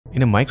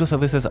In a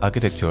microservices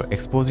architecture,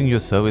 exposing your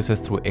services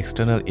through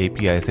external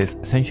APIs is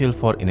essential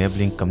for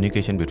enabling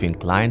communication between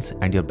clients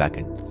and your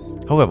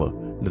backend. However,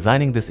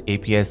 designing these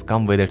APIs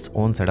comes with its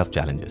own set of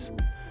challenges.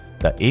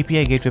 The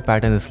API gateway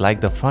pattern is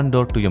like the front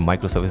door to your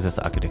microservices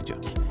architecture.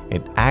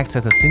 It acts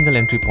as a single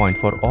entry point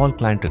for all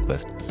client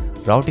requests,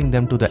 routing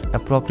them to the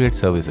appropriate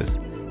services,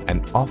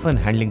 and often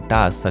handling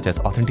tasks such as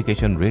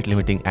authentication, rate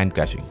limiting, and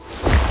caching.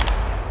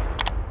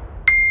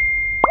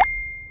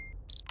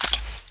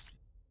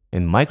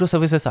 In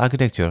microservices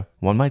architecture,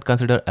 one might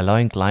consider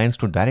allowing clients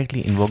to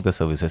directly invoke the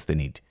services they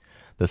need.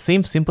 This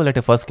seems simple at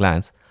a first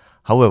glance.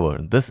 However,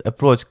 this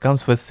approach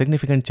comes with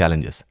significant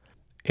challenges.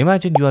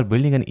 Imagine you are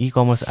building an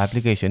e-commerce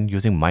application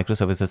using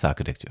microservices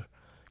architecture.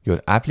 Your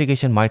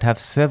application might have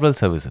several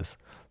services,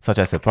 such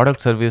as a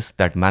product service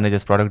that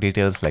manages product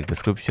details like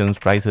descriptions,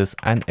 prices,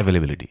 and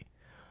availability.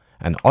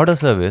 An order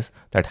service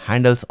that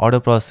handles order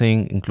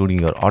processing, including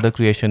your order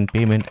creation,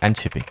 payment, and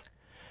shipping.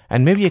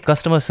 And maybe a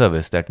customer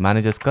service that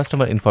manages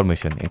customer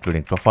information,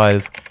 including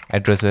profiles,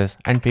 addresses,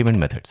 and payment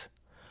methods.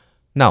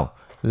 Now,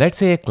 let's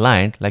say a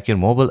client like your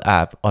mobile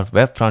app or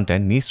web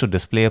frontend needs to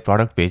display a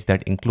product page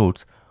that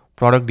includes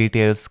product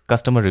details,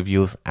 customer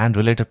reviews, and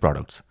related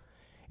products.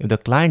 If the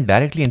client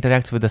directly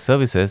interacts with the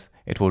services,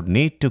 it would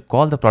need to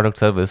call the product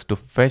service to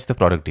fetch the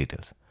product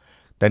details.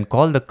 Then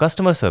call the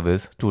customer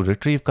service to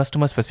retrieve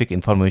customer-specific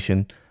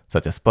information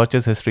such as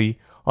purchase history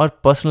or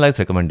personalized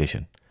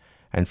recommendation.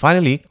 And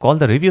finally, call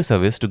the review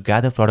service to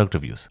gather product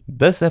reviews.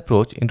 This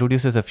approach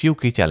introduces a few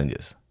key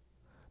challenges.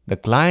 The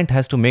client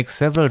has to make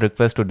several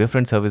requests to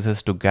different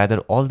services to gather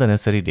all the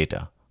necessary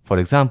data. For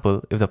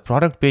example, if the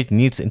product page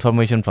needs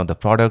information from the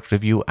product,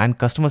 review, and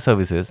customer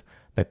services,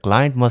 the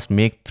client must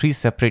make 3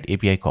 separate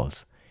API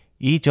calls.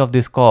 Each of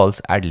these calls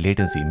add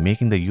latency,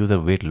 making the user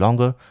wait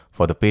longer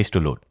for the page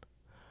to load.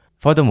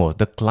 Furthermore,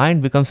 the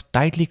client becomes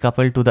tightly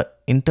coupled to the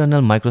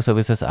internal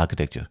microservices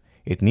architecture.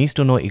 It needs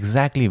to know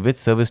exactly which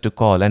service to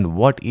call and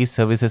what each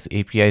service's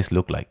APIs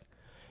look like.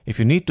 If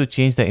you need to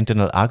change the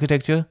internal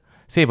architecture,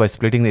 say by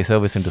splitting the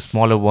service into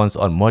smaller ones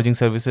or merging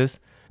services,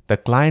 the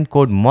client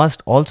code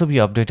must also be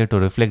updated to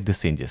reflect these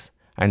changes.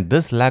 And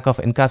this lack of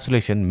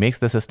encapsulation makes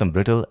the system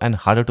brittle and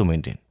harder to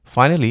maintain.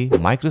 Finally,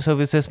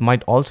 microservices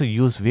might also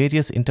use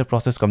various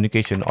inter-process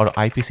communication or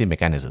IPC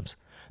mechanisms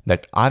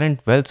that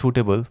aren't well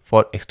suitable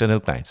for external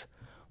clients.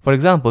 For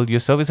example,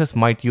 your services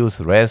might use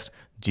REST,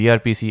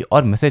 gRPC,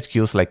 or message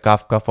queues like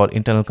Kafka for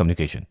internal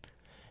communication.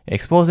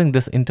 Exposing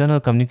these internal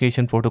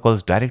communication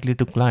protocols directly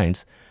to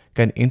clients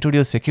can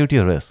introduce security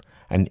risks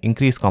and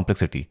increase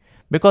complexity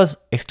because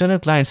external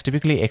clients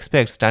typically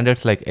expect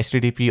standards like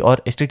HTTP or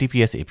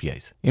HTTPS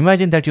APIs.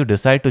 Imagine that you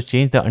decide to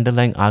change the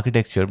underlying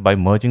architecture by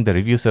merging the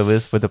review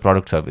service with the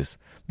product service,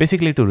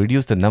 basically to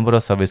reduce the number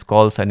of service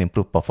calls and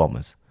improve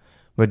performance.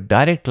 With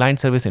direct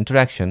client-service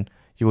interaction,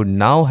 you would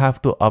now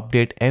have to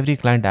update every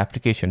client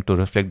application to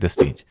reflect this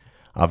change,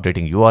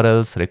 updating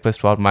URLs, request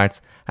formats,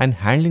 and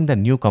handling the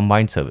new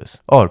combined service.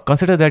 Or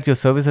consider that your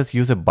services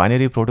use a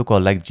binary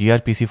protocol like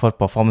gRPC for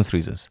performance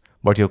reasons,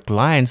 but your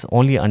clients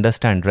only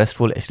understand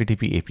RESTful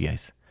HTTP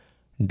APIs.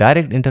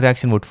 Direct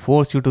interaction would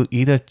force you to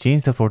either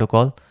change the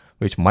protocol,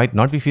 which might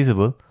not be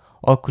feasible,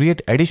 or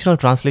create additional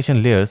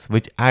translation layers,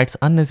 which adds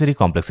unnecessary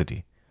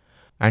complexity.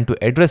 And to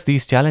address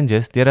these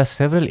challenges, there are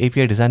several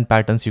API design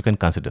patterns you can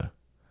consider.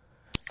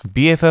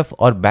 BFF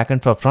or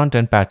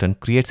Backend-for-Frontend pattern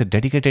creates a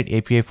dedicated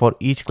API for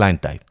each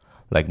client type,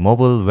 like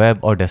mobile, web,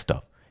 or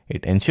desktop.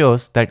 It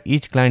ensures that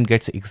each client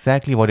gets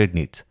exactly what it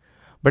needs.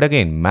 But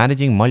again,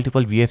 managing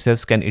multiple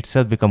BFFs can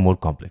itself become more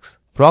complex.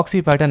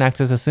 Proxy pattern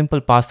acts as a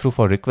simple pass-through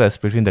for requests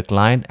between the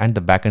client and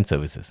the backend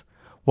services.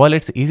 While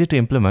it's easy to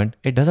implement,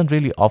 it doesn't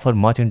really offer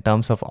much in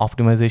terms of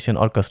optimization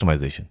or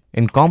customization.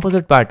 In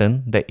Composite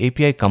pattern, the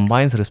API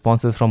combines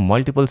responses from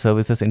multiple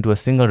services into a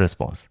single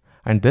response,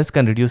 and this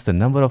can reduce the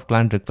number of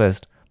client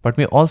requests but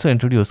may also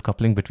introduce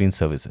coupling between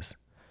services.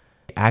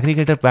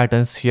 Aggregator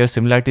patterns share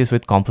similarities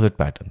with Composite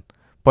pattern,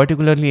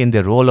 particularly in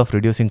their role of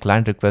reducing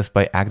client requests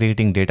by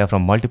aggregating data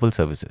from multiple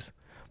services.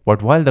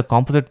 But while the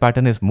Composite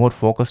pattern is more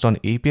focused on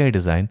API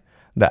design,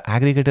 the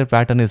aggregator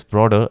pattern is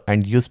broader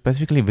and used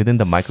specifically within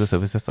the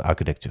microservices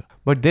architecture.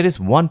 But there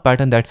is one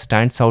pattern that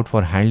stands out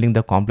for handling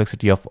the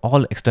complexity of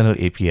all external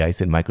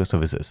APIs in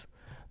microservices: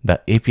 the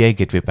API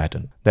gateway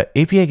pattern. The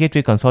API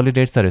gateway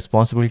consolidates the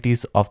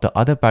responsibilities of the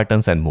other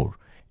patterns and more.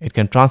 It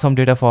can transform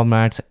data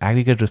formats,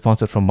 aggregate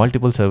responses from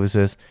multiple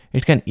services.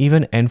 It can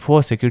even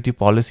enforce security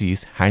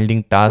policies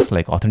handling tasks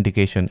like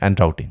authentication and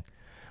routing.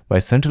 By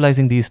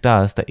centralizing these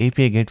tasks, the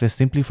API gateway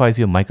simplifies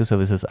your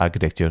microservices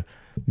architecture,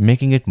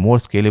 making it more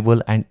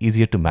scalable and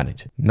easier to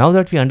manage. Now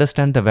that we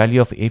understand the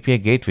value of API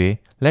gateway,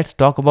 let's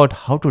talk about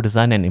how to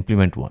design and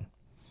implement one.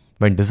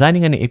 When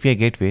designing an API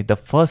gateway, the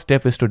first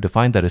step is to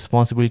define the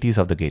responsibilities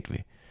of the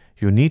gateway.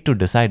 You need to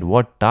decide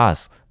what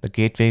tasks the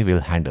gateway will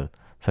handle,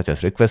 such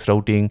as request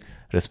routing,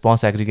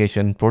 response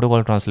aggregation,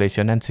 protocol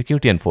translation, and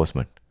security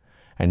enforcement.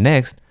 And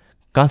next,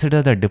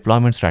 consider the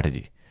deployment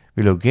strategy.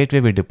 Will your gateway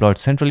be deployed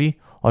centrally,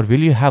 or will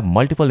you have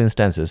multiple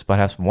instances,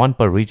 perhaps one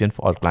per region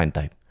or client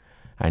type?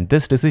 and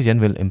this decision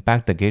will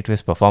impact the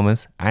gateway's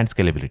performance and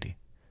scalability.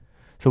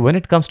 So when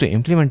it comes to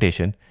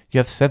implementation, you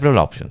have several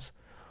options.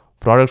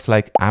 Products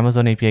like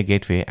Amazon API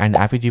Gateway and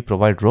Apigee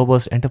provide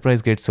robust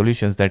enterprise-grade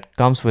solutions that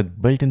comes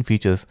with built-in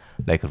features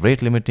like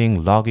rate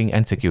limiting, logging,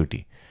 and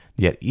security.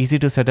 They are easy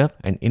to set up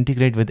and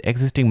integrate with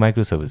existing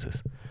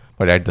microservices,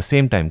 but at the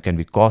same time can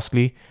be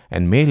costly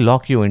and may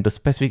lock you into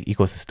specific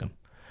ecosystem.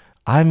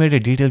 I made a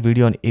detailed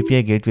video on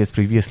API gateways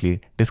previously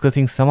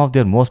discussing some of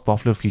their most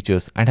popular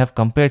features and have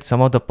compared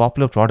some of the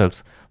popular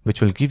products,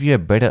 which will give you a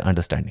better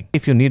understanding.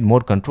 If you need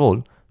more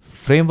control,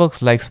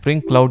 frameworks like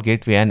Spring Cloud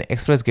Gateway and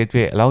Express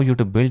Gateway allow you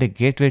to build a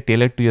gateway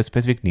tailored to your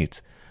specific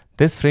needs.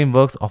 These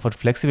frameworks offer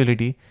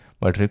flexibility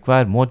but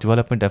require more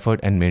development effort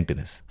and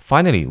maintenance.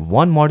 Finally,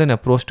 one modern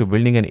approach to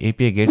building an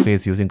API gateway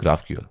is using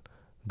GraphQL.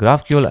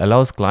 GraphQL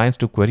allows clients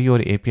to query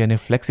your API in a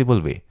flexible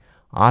way,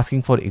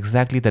 asking for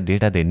exactly the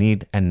data they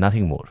need and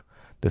nothing more.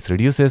 This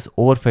reduces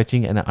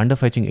overfetching and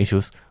underfetching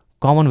issues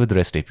common with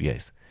REST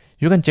APIs.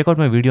 You can check out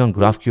my video on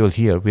GraphQL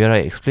here where I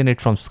explain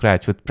it from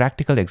scratch with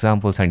practical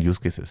examples and use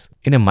cases.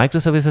 In a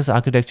microservices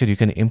architecture, you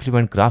can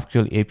implement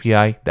GraphQL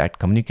API that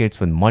communicates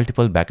with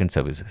multiple backend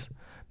services.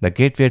 The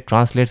gateway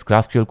translates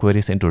GraphQL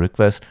queries into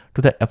requests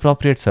to the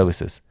appropriate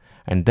services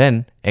and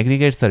then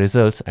aggregates the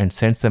results and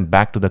sends them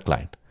back to the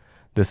client.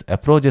 This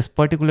approach is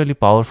particularly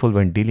powerful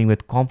when dealing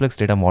with complex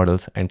data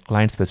models and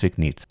client-specific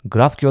needs.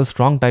 GraphQL's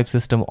strong type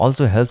system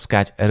also helps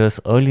catch errors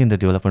early in the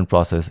development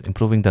process,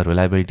 improving the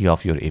reliability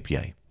of your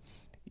API.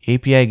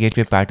 API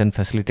Gateway Pattern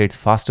facilitates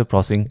faster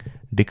processing,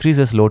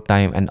 decreases load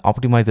time, and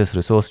optimizes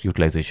resource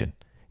utilization.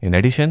 In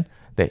addition,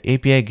 the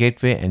API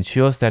Gateway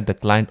ensures that the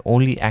client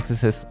only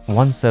accesses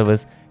one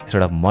service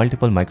instead of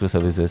multiple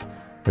microservices,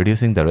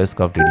 reducing the risk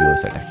of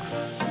DDoS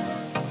attacks.